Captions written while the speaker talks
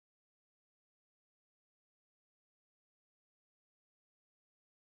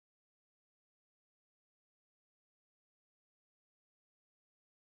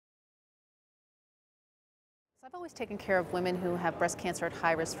So I've always taken care of women who have breast cancer at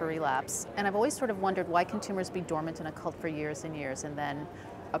high risk for relapse, and I've always sort of wondered, why can tumors be dormant and occult for years and years and then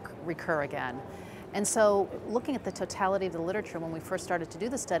recur again? And so looking at the totality of the literature, when we first started to do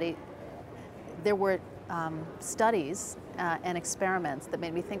the study, there were studies and experiments that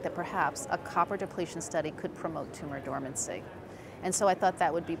made me think that perhaps a copper depletion study could promote tumor dormancy. And so I thought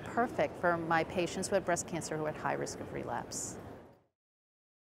that would be perfect for my patients who had breast cancer who had high risk of relapse.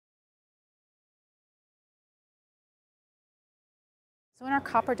 So in our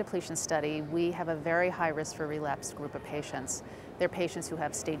copper depletion study, we have a very high risk for relapse group of patients. They're patients who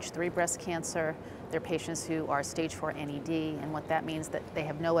have stage 3 breast cancer, they're patients who are stage 4 NED, and what that means that they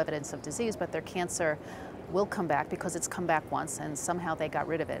have no evidence of disease, but their cancer will come back because it's come back once and somehow they got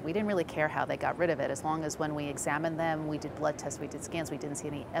rid of it. We didn't really care how they got rid of it, as long as when we examined them, we did blood tests, we did scans, we didn't see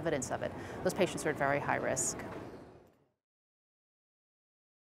any evidence of it. Those patients are at very high risk.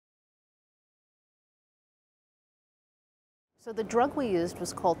 So the drug we used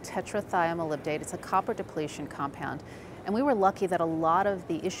was called tetrathiomolybdate. It's a copper depletion compound. And we were lucky that a lot of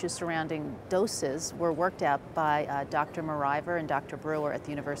the issues surrounding doses were worked out by Dr. Mariver and Dr. Brewer at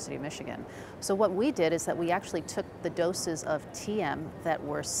the University of Michigan. So what we did is that we actually took the doses of TM that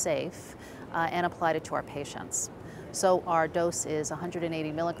were safe and applied it to our patients. So our dose is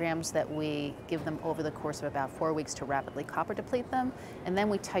 180 milligrams that we give them over the course of about 4 weeks to rapidly copper deplete them, and then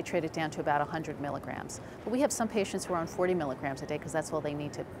we titrate it down to about 100 milligrams. But we have some patients who are on 40 milligrams a day because that's all they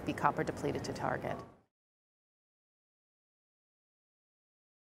need to be copper depleted to target.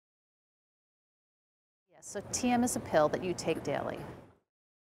 Yes, so TM is a pill that you take daily.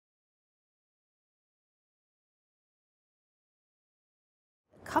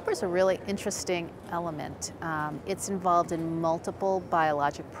 Copper is a really interesting element. It's involved in multiple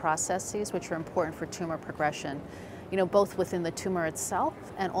biologic processes which are important for tumor progression, both within the tumor itself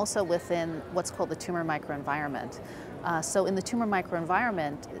and also within what's called the tumor microenvironment. So in the tumor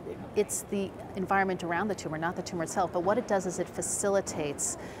microenvironment, it's the environment around the tumor, not the tumor itself, but what it does is it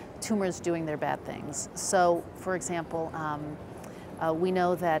facilitates tumors doing their bad things. So, for example, we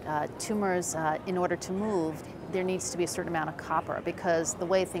know that tumors, in order to move, there needs to be a certain amount of copper, because the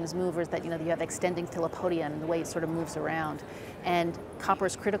way things move is that you have extending filopodia and the way it sort of moves around, and copper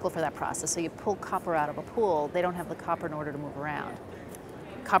is critical for that process. So you pull copper out of a pool, they don't have the copper in order to move around.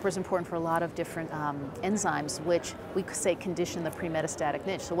 Copper is important for a lot of different enzymes, which we could say condition the pre-metastatic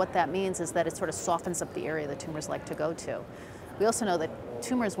niche. So what that means is that it sort of softens up the area the tumors like to go to. We also know that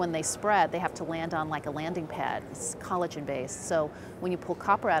tumors, when they spread, they have to land on like a landing pad. It's collagen-based. So when you pull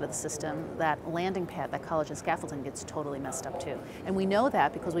copper out of the system, that landing pad, that collagen scaffolding, gets totally messed up too. And we know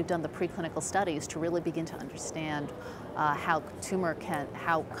that because we've done the preclinical studies to really begin to understand how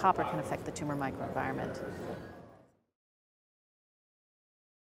copper can affect the tumor microenvironment.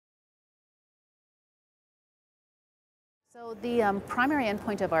 So the primary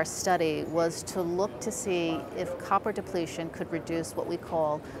endpoint of our study was to look to see if copper depletion could reduce what we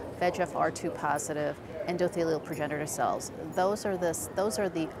call VEGF-R2 positive endothelial progenitor cells. Those are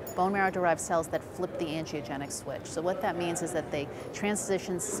the bone marrow derived cells that flip the angiogenic switch. So what that means is that they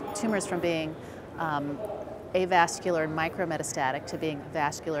transition tumors from being avascular and micrometastatic to being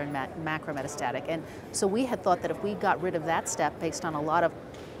vascular and macrometastatic. And so we had thought that if we got rid of that step, based on a lot of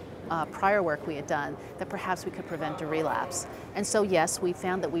prior work we had done, that perhaps we could prevent a relapse. And so yes, we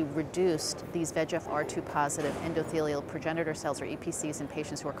found that we reduced these VEGF-R2 positive endothelial progenitor cells, or EPCs, in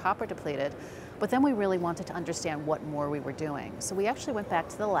patients who were copper depleted, but then we really wanted to understand what more we were doing. So we actually went back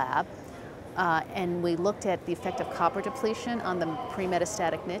to the lab and we looked at the effect of copper depletion on the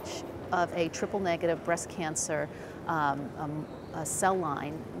pre-metastatic niche of a triple-negative breast cancer a cell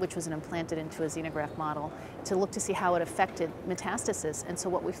line, which was implanted into a xenograft model, to look to see how it affected metastasis. And so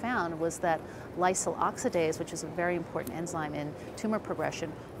what we found was that lysyl oxidase, which is a very important enzyme in tumor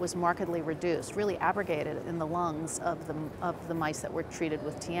progression, was markedly reduced, really abrogated in the lungs of the mice that were treated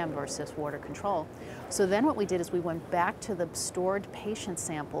with TM versus water control. So then what we did is we went back to the stored patient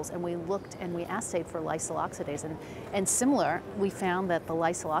samples and we looked and we assayed for lysyl oxidase. And similar, we found that the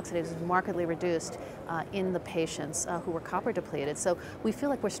lysyl oxidase was markedly reduced in the patients who were copper depleted. So we feel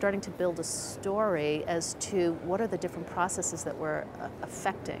like we're starting to build a story as to what are the different processes that we're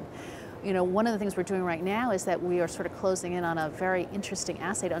affecting. One of the things we're doing right now is that we are sort of closing in on a very interesting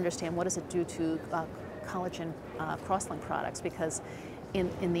assay to understand what does it do to collagen cross-link products, because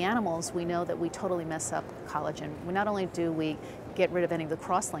in the animals, we know that we totally mess up collagen. Not only do we get rid of any of the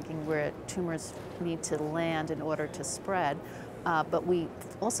cross-linking where tumors need to land in order to spread, but we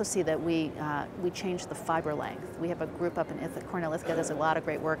also see that we change the fiber length. We have a group up in Cornell Medicine that does a lot of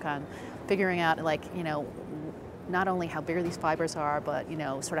great work on figuring out, not only how big these fibers are, but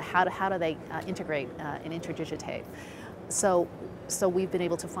sort of how do they integrate and interdigitate. So we've been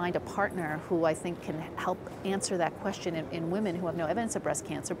able to find a partner who I think can help answer that question in women who have no evidence of breast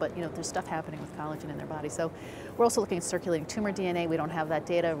cancer, but there's stuff happening with collagen in their body. So we're also looking at circulating tumor DNA. We don't have that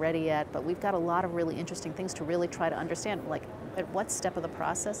data ready yet, but we've got a lot of really interesting things to really try to understand, like at what step of the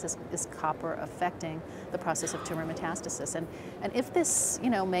process is copper affecting the process of tumor metastasis. And if this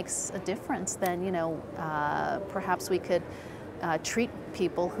makes a difference, then perhaps we could treat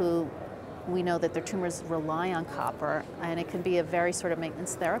people who we know that their tumors rely on copper, and it can be a very sort of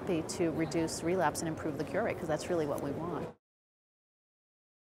maintenance therapy to reduce relapse and improve the cure rate, because that's really what we want.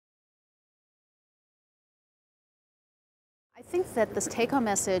 I think that this take-home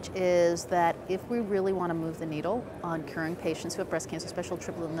message is that if we really want to move the needle on curing patients who have breast cancer, especially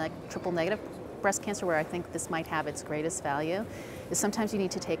triple negative breast cancer, where I think this might have its greatest value, is sometimes you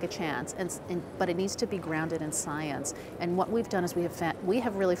need to take a chance, but it needs to be grounded in science. And what we've done is we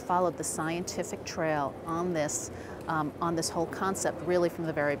have really followed the scientific trail on this whole concept really from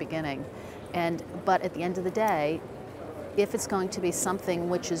the very beginning. But at the end of the day, if it's going to be something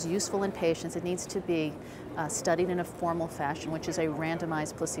which is useful in patients, it needs to be studied in a formal fashion, which is a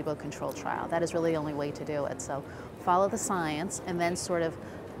randomized placebo-controlled trial. That is really the only way to do it. So follow the science and then sort of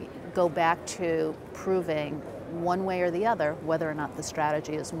go back to proving one way or the other whether or not the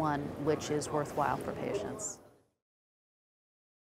strategy is one which is worthwhile for patients.